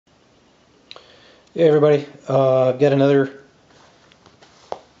Hey everybody, I've got another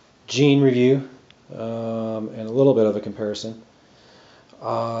jean review and a little bit of a comparison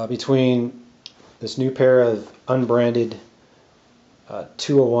between this new pair of unbranded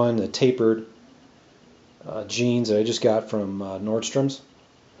 201, the tapered jeans that I just got from Nordstrom's,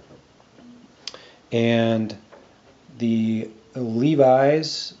 and the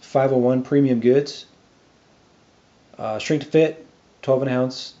Levi's 501 premium goods, shrink to fit, 12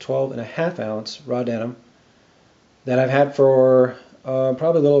 and a half ounce raw denim that I've had for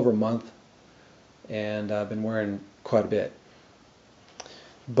probably a little over a month, and I've been wearing quite a bit.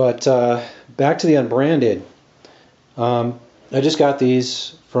 But back to the unbranded. I just got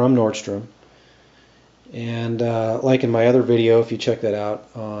these from Nordstrom, and like in my other video, if you check that out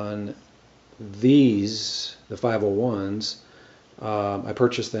on these, the 501s, I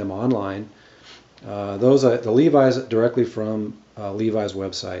purchased them online. The Levi's directly from Levi's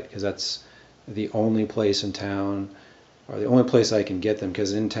website, because that's the only place in town, or the only place I can get them,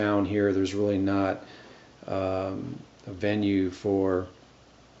 because in town here there's really not a venue for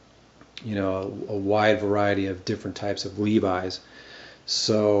a wide variety of different types of Levi's.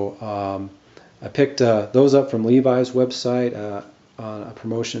 So I picked those up from Levi's website on a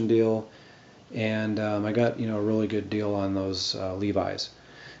promotion deal, and I got a really good deal on those Levi's.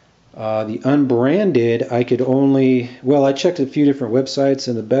 The unbranded, I checked a few different websites,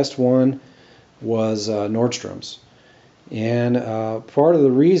 and the best one was Nordstrom's. And part of the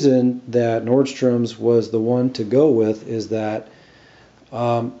reason that Nordstrom's was the one to go with is that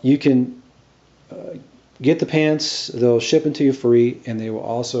you can get the pants, they'll ship them to you free, and they will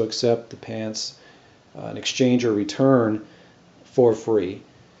also accept the pants in exchange or return for free.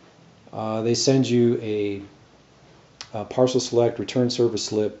 They send you a parcel select return service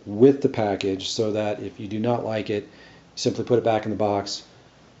slip with the package, so that if you do not like it, simply put it back in the box,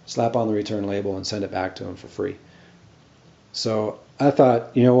 slap on the return label, and send it back to them for free. So I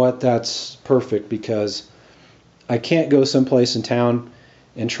thought, you know what, that's perfect, because I can't go someplace in town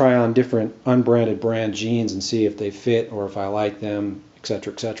and try on different unbranded brand jeans and see if they fit or if I like them,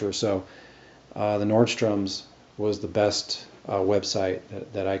 etc., etc. So the Nordstrom's was the best website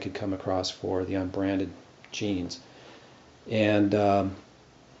that I could come across for the unbranded jeans. And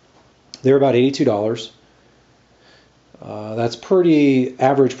they're about $82. That's pretty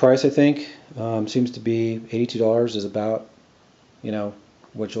average price, I think. Seems to be $82 is about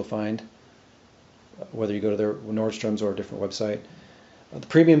what you'll find, whether you go to their Nordstrom's or a different website. The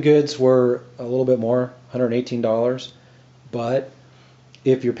premium goods were a little bit more, $118. But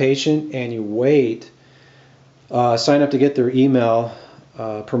if you're patient and you wait, sign up to get their email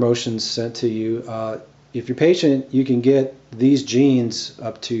promotions sent to you. If you're patient, you can get these jeans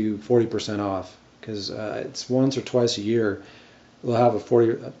up to 40% off, because it's once or twice a year they'll have a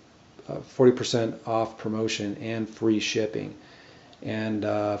 40% off promotion and free shipping. And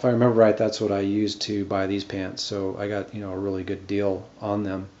if I remember right, that's what I used to buy these pants. So I got a really good deal on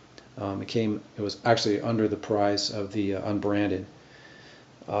them. It was actually under the price of the unbranded,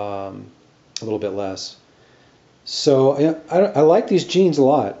 a little bit less. So I like these jeans a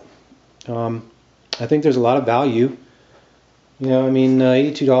lot. I think there's a lot of value.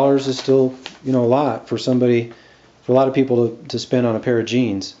 $82 is still a lot for a lot of people to spend on a pair of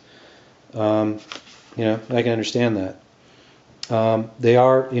jeans. I can understand that. They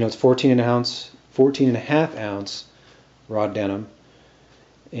are, it's 14 and a half ounce raw denim,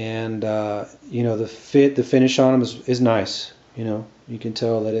 and the finish on them is nice. You can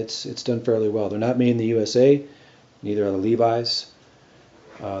tell that it's done fairly well. They're not made in the USA, neither are the Levi's.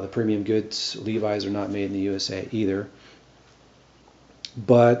 The premium goods Levi's are not made in the USA either.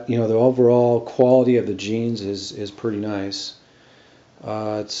 But the overall quality of the jeans is pretty nice.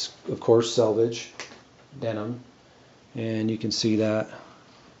 It's of course Selvedge denim, and you can see that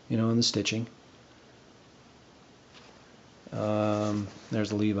in the stitching. There's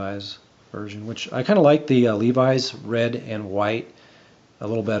the Levi's version, which I kind of like the Levi's red and white a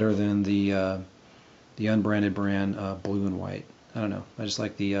little better than the unbranded brand blue and white. I don't know, I just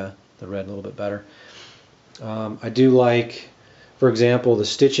like the red a little bit better. I do like, for example, the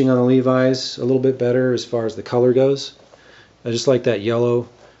stitching on the Levi's a little bit better as far as the color goes. I just like that yellow.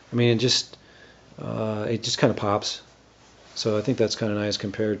 It just kind of pops. So I think that's kind of nice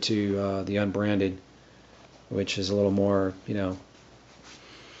compared to the unbranded, which is a little more,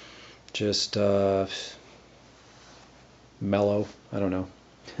 just mellow. I don't know,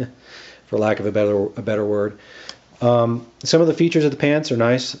 for lack of a better word. Some of the features of the pants are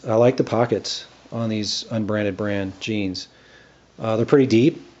nice. I like the pockets on these unbranded brand jeans. They're pretty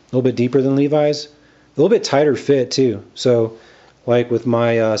deep, a little bit deeper than Levi's, a little bit tighter fit too. So like with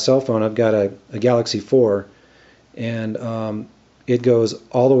my cell phone, I've got a Galaxy 4, and it goes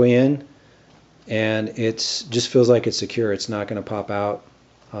all the way in, and it's just feels like it's secure. It's not going to pop out.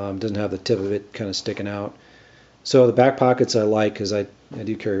 Doesn't have the tip of it kind of sticking out. So the back pockets I like, because I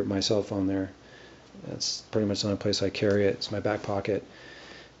do carry my cell phone there. That's pretty much the only place I carry it. It's my back pocket.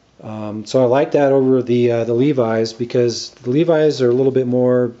 So I like that over the Levi's, because the Levi's are a little bit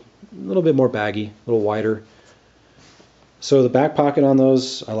more baggy, a little wider. So the back pocket on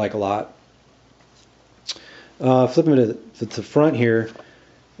those I like a lot. Flipping to the front here,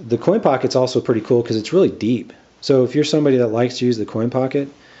 the coin pocket's also pretty cool because it's really deep. So if you're somebody that likes to use the coin pocket,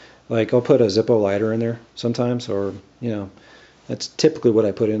 like I'll put a Zippo lighter in there sometimes, or that's typically what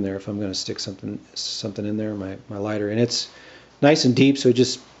I put in there if I'm going to stick something in there, my lighter, and it's nice and deep, so it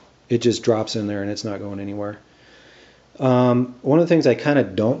just drops in there and it's not going anywhere. One of the things I kind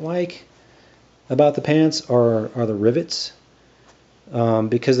of don't like about the pants are the rivets,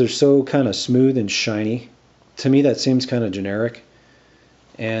 because they're so kind of smooth and shiny. To me, that seems kind of generic,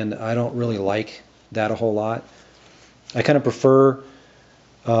 and I don't really like that a whole lot. I kind of prefer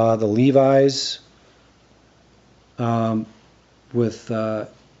the Levi's with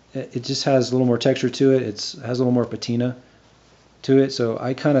it just has a little more texture to it. It has a little more patina to it, so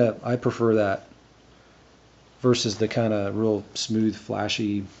I prefer that versus the kind of real smooth,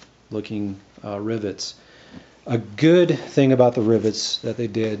 flashy looking rivets. A good thing about the rivets that they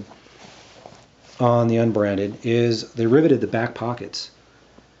did on the Unbranded is they riveted the back pockets,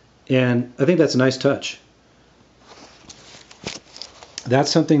 and I think that's a nice touch.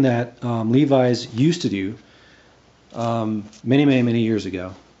 That's something that Levi's used to do many years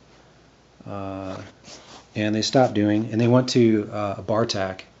ago, and they stopped doing, and they went to a bar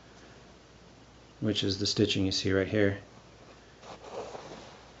tack, which is the stitching you see right here,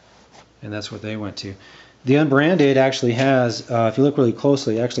 and that's what they went to. The Unbranded actually has, if you look really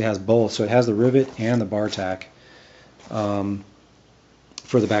closely, it actually has both. So it has the rivet and the bar tack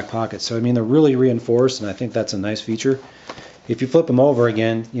for the back pocket. So I mean, they're really reinforced, and I think that's a nice feature. If you flip them over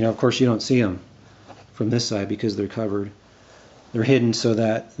again, of course you don't see them from this side because they're covered. They're hidden so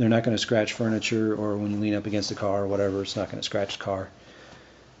that they're not going to scratch furniture, or when you lean up against the car or whatever, it's not going to scratch the car.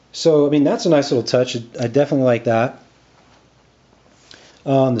 So I mean, that's a nice little touch. I definitely like that.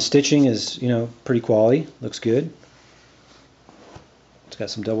 The stitching is, pretty quality. Looks good. It's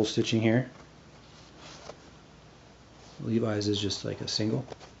got some double stitching here. Levi's is just like a single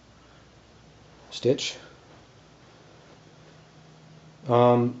stitch.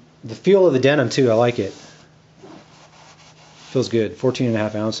 The feel of the denim too, I like it. Feels good.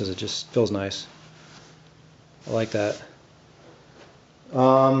 14.5 ounces. It just feels nice. I like that.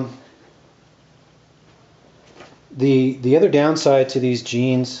 The other downside to these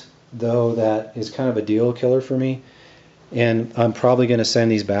jeans, though, that is kind of a deal killer for me, and I'm probably going to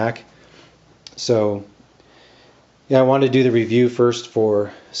send these back. So, yeah, I wanted to do the review first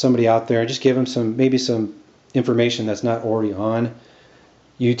for somebody out there. Just give them maybe some information that's not already on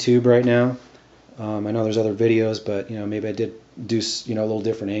YouTube right now. I know there's other videos, but maybe I did do a little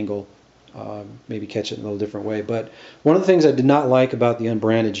different angle, maybe catch it in a little different way. But one of the things I did not like about the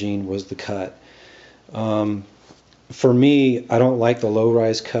Unbranded jean was the cut. For me, I don't like the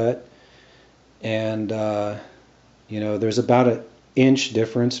low-rise cut, and there's about an inch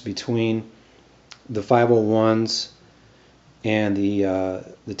difference between the 501s and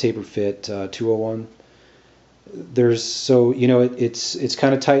the taper fit 201. It's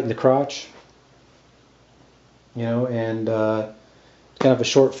kind of tight in the crotch, and kind of a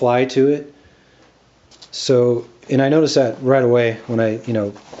short fly to it. So, and I noticed that right away when I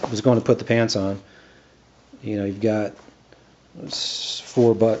was going to put the pants on. You've got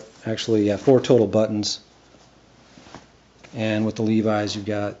four total buttons, and with the Levi's you've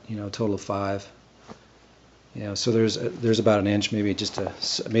got a total of 5. So there's about an inch, maybe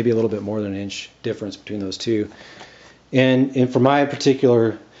maybe a little bit more than an inch difference between those two. And for my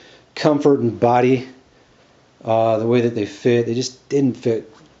particular comfort and body, the way that they fit, they just didn't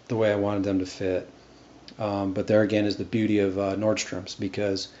fit the way I wanted them to fit. But there again is the beauty of Nordstrom's,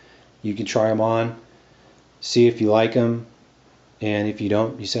 because you can try them on, see if you like them, and if you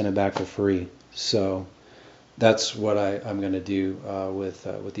don't, you send them back for free. So that's what I'm going to do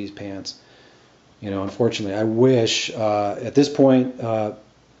with these pants. Unfortunately, I wish at this point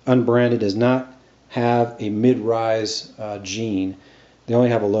Unbranded does not have a mid-rise jean. They only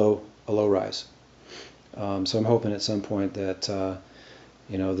have a low rise. So I'm hoping at some point that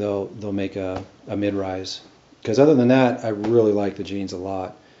they'll make a mid-rise, because other than that, I really like the jeans a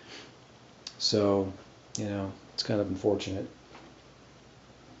lot. So it's kind of unfortunate.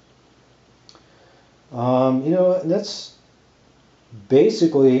 That's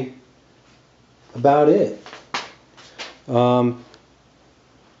basically about it. I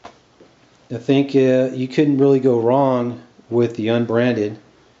think you couldn't really go wrong with the unbranded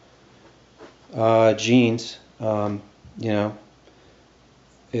jeans. You know,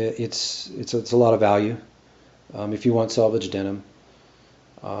 it's a lot of value if you want Selvedge denim.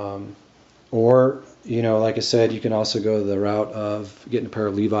 Or, you know, like I said, you can also go the route of getting a pair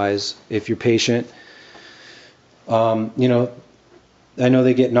of Levi's if you're patient. You know, I know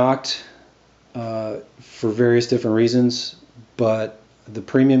they get knocked for various different reasons, but the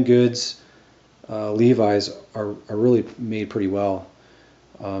premium goods Levi's are really made pretty well.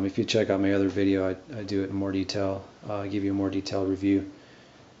 If you check out my other video, I do it in more detail, give you a more detailed review.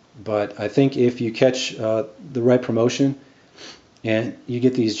 But I think if you catch the right promotion and you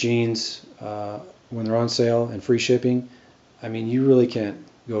get these jeans when they're on sale and free shipping, I mean, you really can't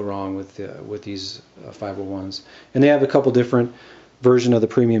go wrong with these 501s. And they have a couple different versions of the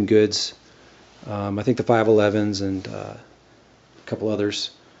premium goods. I think the 511s and a couple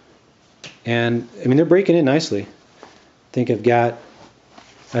others. And I mean, they're breaking in nicely. I think I've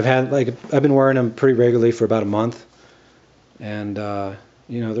been wearing them pretty regularly for about a month, and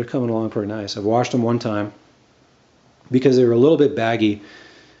you know, they're coming along pretty nice. I've washed them one time because they were a little bit baggy,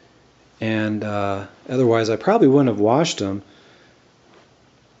 and otherwise I probably wouldn't have washed them,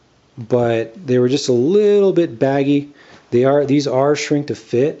 but they were just a little bit baggy. These are shrink to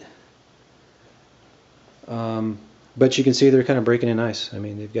fit, but you can see they're kind of breaking in nice. I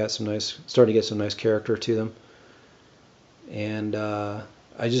mean, they've got starting to get some nice character to them, and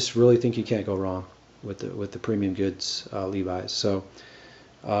I just really think you can't go wrong with the premium goods Levi's. So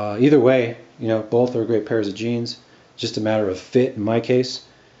either way, you know, both are great pairs of jeans. Just a matter of fit in my case,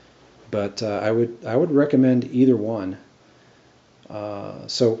 but I would recommend either one.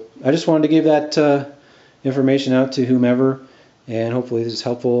 So I just wanted to give that information out to whomever, and hopefully this is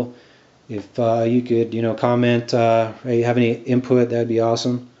helpful. If you could, you know, comment, hey, have any input, that'd be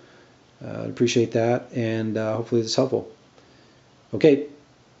awesome. I'd appreciate that, and hopefully this is helpful. Okay,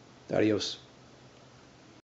 adios.